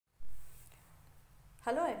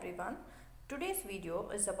Hello everyone. Today's video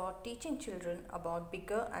is about teaching children about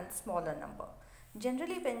bigger and smaller number.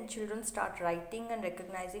 Generally when children start writing and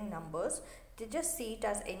recognizing numbers, they just see it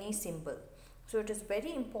as any symbol. So it is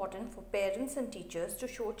very important for parents and teachers to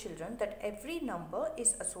show children that every number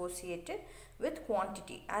is associated with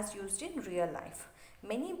quantity as used in real life.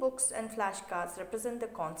 Many books and flashcards represent the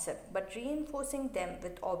concept, but reinforcing them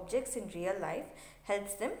with objects in real life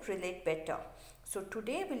helps them relate better. So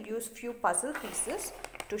today we'll use few puzzle pieces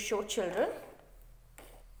to show children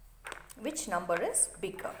which number is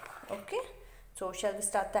bigger. Okay, so shall we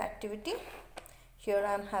start the activity? Here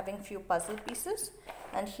I am having few puzzle pieces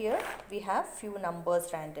and here we have few numbers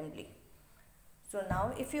randomly. So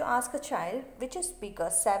now if you ask a child which is bigger,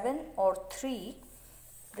 7 or 3,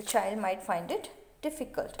 the child might find it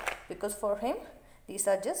difficult because for him these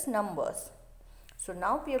are just numbers. So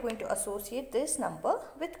now we are going to associate this number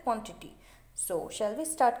with quantity. So shall we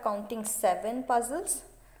start counting 7 puzzles?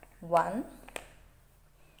 1,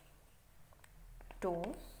 2,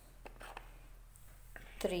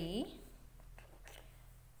 3,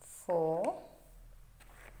 4,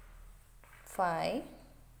 5,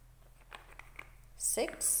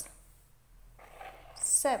 6,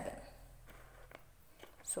 7.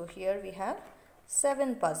 So here we have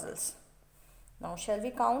 7 puzzles. Now shall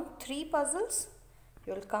we count 3 puzzles?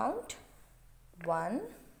 You will count 1,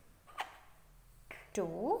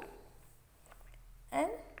 2 and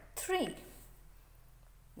 3.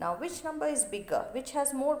 Now which number is bigger? Which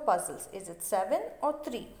has more puzzles? Is it 7 or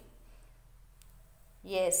 3?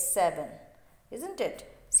 Yes, 7. Isn't it?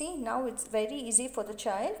 See, now it's very easy for the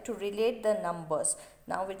child to relate the numbers.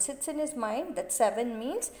 Now it sits in his mind that 7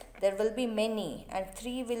 means there will be many and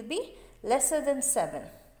 3 will be lesser than 7.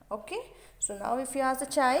 Okay. So now if you ask the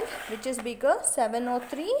child which is bigger, 7 or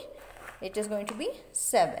 3, it is going to be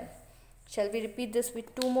 7. Shall we repeat this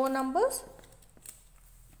with 2 more numbers?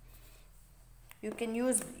 You can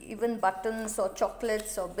use even buttons or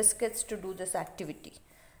chocolates or biscuits to do this activity.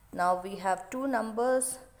 Now we have 2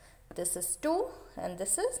 numbers. This is 2 and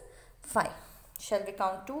this is 5. Shall we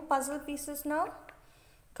count 2 puzzle pieces now?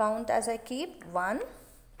 Count as I keep 1,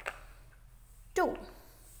 2.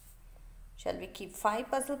 Shall we keep 5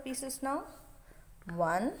 puzzle pieces now?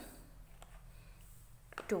 1,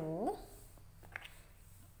 2,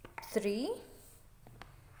 3,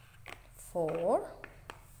 4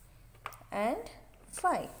 and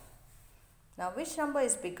 5. Now which number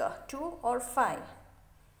is bigger, 2 or 5?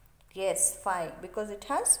 Yes, 5, because it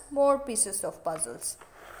has more pieces of puzzles.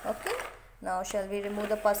 Okay. Now shall we remove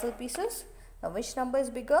the puzzle pieces? Now which number is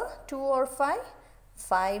bigger, 2 or 5?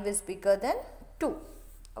 5 is bigger than 2.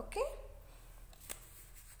 Okay.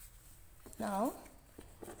 Now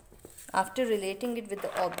after relating it with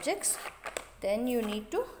the objects, then you need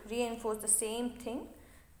to reinforce the same thing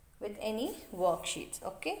with any worksheets.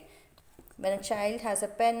 Okay. When a child has a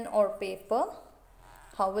pen or paper,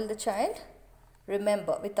 how will the child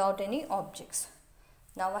remember without any objects?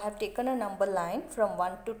 Now I have taken a number line from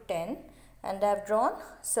 1 to 10 and I have drawn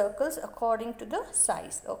circles according to the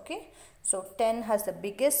size. Okay. So 10 has the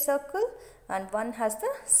biggest circle and 1 has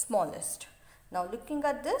the smallest. Now looking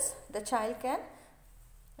at this, the child can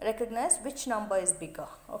recognize which number is bigger.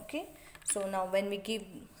 Okay. So now when we give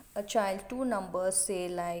a child 2 numbers, say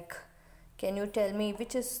like, can you tell me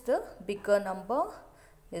which is the bigger number?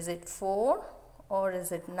 Is it 4 or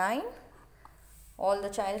is it 9? All the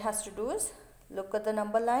child has to do is look at the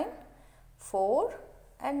number line, 4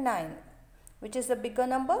 and 9. Which is the bigger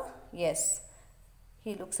number? Yes.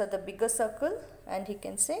 He looks at the bigger circle and he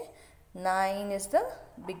can say 9 is the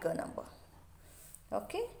bigger number.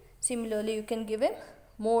 Okay. Similarly, you can give him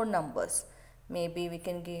more numbers. Maybe we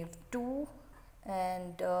can give 2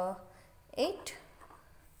 and 8.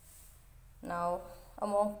 Now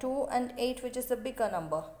among 2 and 8, which is the bigger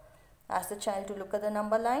number? Ask the child to look at the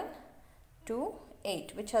number line, 2,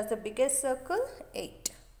 8. Which has the biggest circle?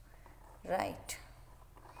 8. Right.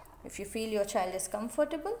 If you feel your child is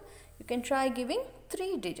comfortable, you can try giving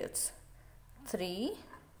 3 digits. 3,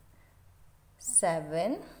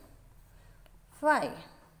 7, 5.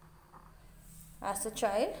 Ask the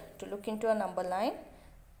child to look into a number line,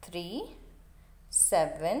 3,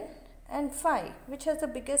 7 and 5. Which has the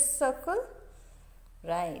biggest circle?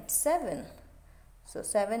 Right, 7. So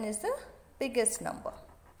 7 is the biggest number.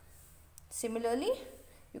 Similarly,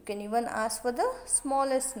 you can even ask for the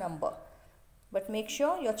smallest number. But make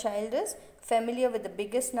sure your child is familiar with the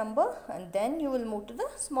biggest number and then you will move to the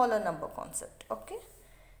smaller number concept. Okay.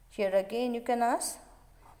 Here again you can ask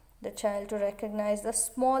the child to recognize the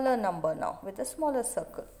smaller number now with the smaller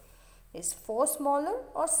circle. Is 4 smaller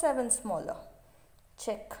or 7 smaller?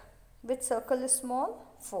 Check. Which circle is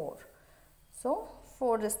small? 4. So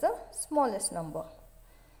 4 is the smallest number.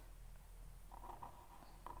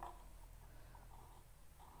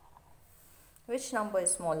 Which number is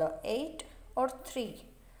smaller, 8 or 3?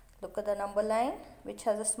 Look at the number line. Which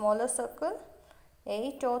has a smaller circle,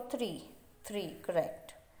 8 or 3? 3,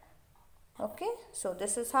 correct. Okay, so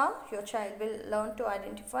this is how your child will learn to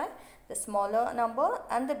identify the smaller number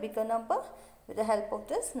and the bigger number with the help of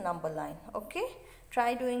this number line. Okay,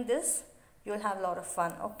 try doing this. You'll have a lot of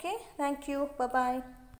fun. Okay, thank you. Bye-bye.